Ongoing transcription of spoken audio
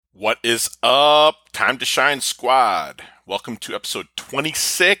What is up, Time to Shine Squad? Welcome to episode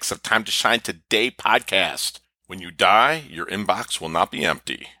 26 of Time to Shine Today podcast. When you die, your inbox will not be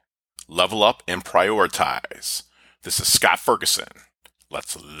empty. Level up and prioritize. This is Scott Ferguson.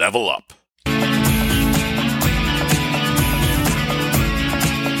 Let's level up.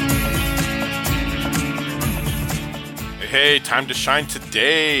 Hey, Time to Shine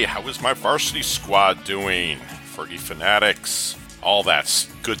Today. How is my varsity squad doing? Fergie Fanatics. All that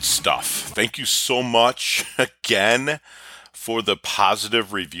good stuff. Thank you so much again for the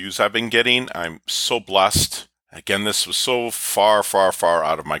positive reviews I've been getting. I'm so blessed. Again, this was so far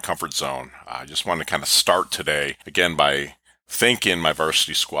out of my comfort zone. I just want to kind of start today again by thanking my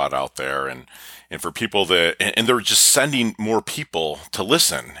varsity squad out there and for people that, and they're just sending more people to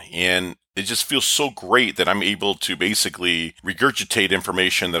listen. And it just feels so great that I'm able to basically regurgitate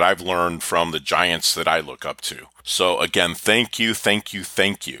information that I've learned from the giants that I look up to. So again, thank you.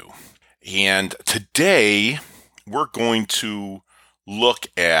 And today we're going to look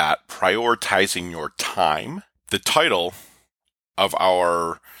at prioritizing your time. The title of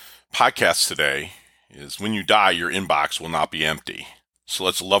our podcast today is When You Die, Your Inbox Will Not Be Empty. So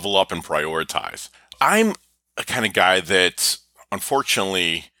let's level up and prioritize. I'm a kind of guy that,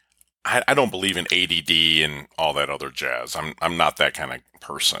 unfortunately, I don't believe in ADD and all that other jazz. I'm not that kind of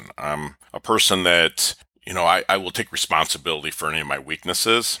person. I'm a person that, I will take responsibility for any of my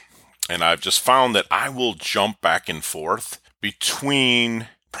weaknesses. And I've just found that I will jump back and forth between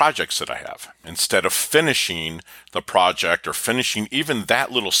projects that I have. Instead of finishing the project or finishing even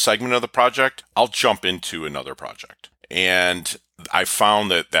that little segment of the project, I'll jump into another project. And I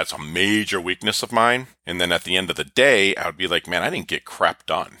found that that's a major weakness of mine. And then at the end of the day, I would be like, man, I didn't get crap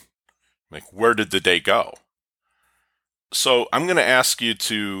done. Like, where did the day go? So I'm going to ask you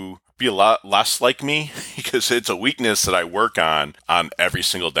to be a lot less like me because it's a weakness that I work on every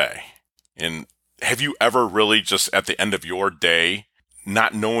single day. And have you ever really just at the end of your day,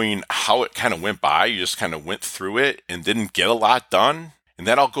 not knowing how it kind of went by, you just kind of went through it and didn't get a lot done? And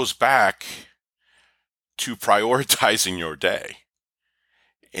that all goes back to prioritizing your day.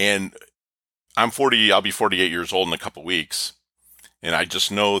 And I'll be 48 years old in a couple weeks. And I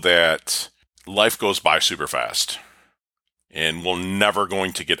just know that life goes by super fast. And we're never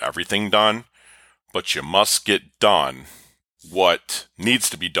going to get everything done. But you must get done what needs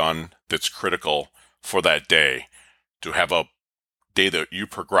to be done that's critical for that day to have a day that you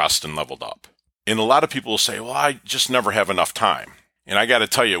progressed and leveled up. And a lot of people will say, well, I just never have enough time. And I got to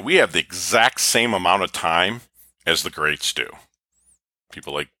tell you, we have the exact same amount of time as the greats do.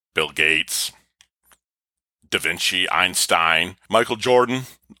 People like Bill Gates, Da Vinci, Einstein, Michael Jordan,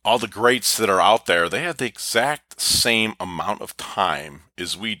 all the greats that are out there, they have the exact same amount of time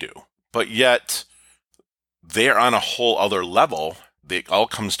as we do. But yet, they're on a whole other level. It all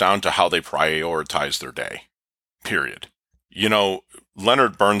comes down to how they prioritize their day, period.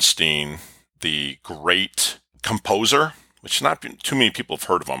 Leonard Bernstein, the great composer, which not too many people have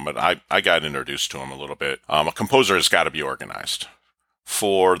heard of him, but I got introduced to him a little bit. A composer has got to be organized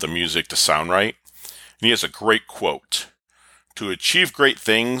for the music to sound right. And he has a great quote. To achieve great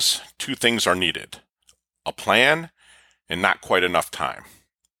things, two things are needed. A plan and not quite enough time.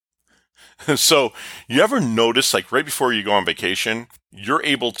 So you ever notice, like right before you go on vacation, you're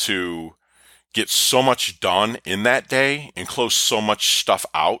able to get so much done in that day and close so much stuff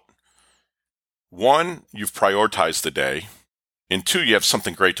out? One, you've prioritized the day. And two, you have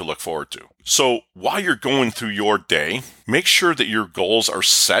something great to look forward to. So while you're going through your day, make sure that your goals are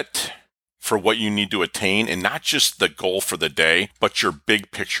set for what you need to attain, and not just the goal for the day, but your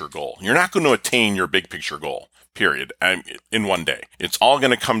big picture goal. You're not going to attain your big picture goal, period, in one day. It's all going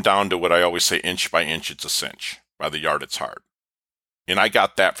to come down to what I always say, inch by inch, it's a cinch. By the yard, it's hard. And I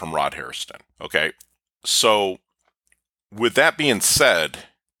got that from Rod Hairston. Okay. So with that being said,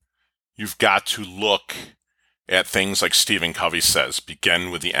 you've got to look at things like Stephen Covey says,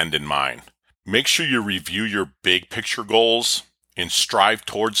 begin with the end in mind. Make sure you review your big picture goals and strive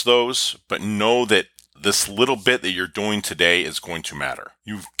towards those, but know that this little bit that you're doing today is going to matter.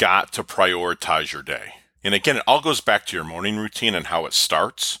 You've got to prioritize your day. And again, it all goes back to your morning routine and how it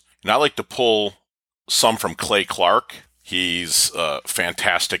starts. And I like to pull some from Clay Clark. He's a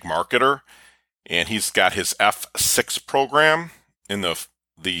fantastic marketer, and he's got his F6 program. And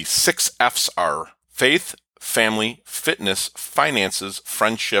the 6 F's are faith, family, fitness, finances,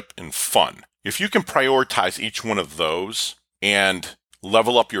 friendship, and fun. If you can prioritize each one of those and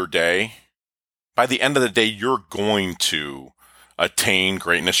level up your day, by the end of the day, you're going to attain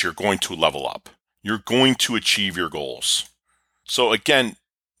greatness. You're going to level up. You're going to achieve your goals. So again,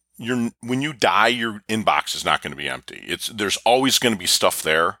 when you die, your inbox is not going to be empty. There's always going to be stuff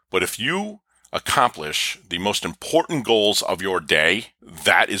there. But if you accomplish the most important goals of your day,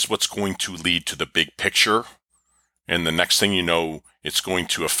 that is what's going to lead to the big picture. And the next thing you know, it's going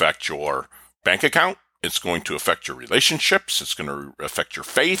to affect your bank account. It's going to affect your relationships. It's going to affect your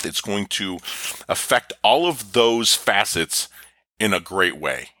faith. It's going to affect all of those facets in a great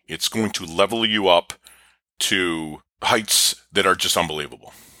way. It's going to level you up to heights that are just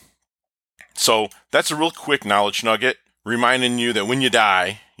unbelievable. So that's a real quick knowledge nugget, reminding you that when you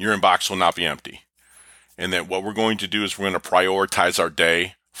die, your inbox will not be empty. And that what we're going to do is we're going to prioritize our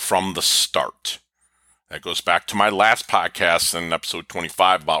day from the start. That goes back to my last podcast in episode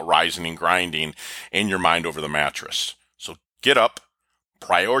 25 about rising and grinding and your mind over the mattress. So get up,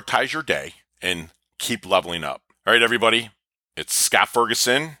 prioritize your day, and keep leveling up. All right, everybody, it's Scott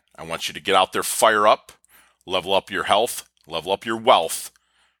Ferguson. I want you to get out there, fire up, level up your health, level up your wealth,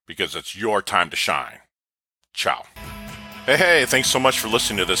 because it's your time to shine. Ciao. Hey, thanks so much for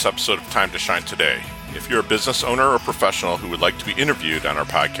listening to this episode of Time to Shine today. If you're a business owner or professional who would like to be interviewed on our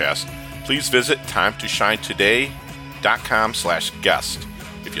podcast, please visit timetoshinetoday.com/guest.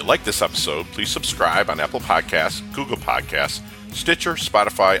 If you like this episode, please subscribe on Apple Podcasts, Google Podcasts, Stitcher,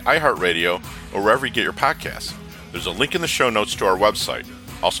 Spotify, iHeartRadio, or wherever you get your podcasts. There's a link in the show notes to our website.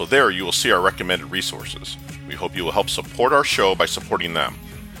 Also there, you will see our recommended resources. We hope you will help support our show by supporting them.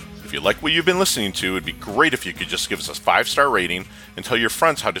 If you like what you've been listening to, it'd be great if you could just give us a 5-star rating and tell your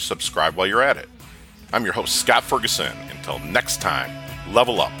friends how to subscribe while you're at it. I'm your host, Scott Ferguson. Until next time,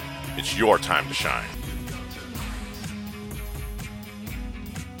 level up. It's your time to shine.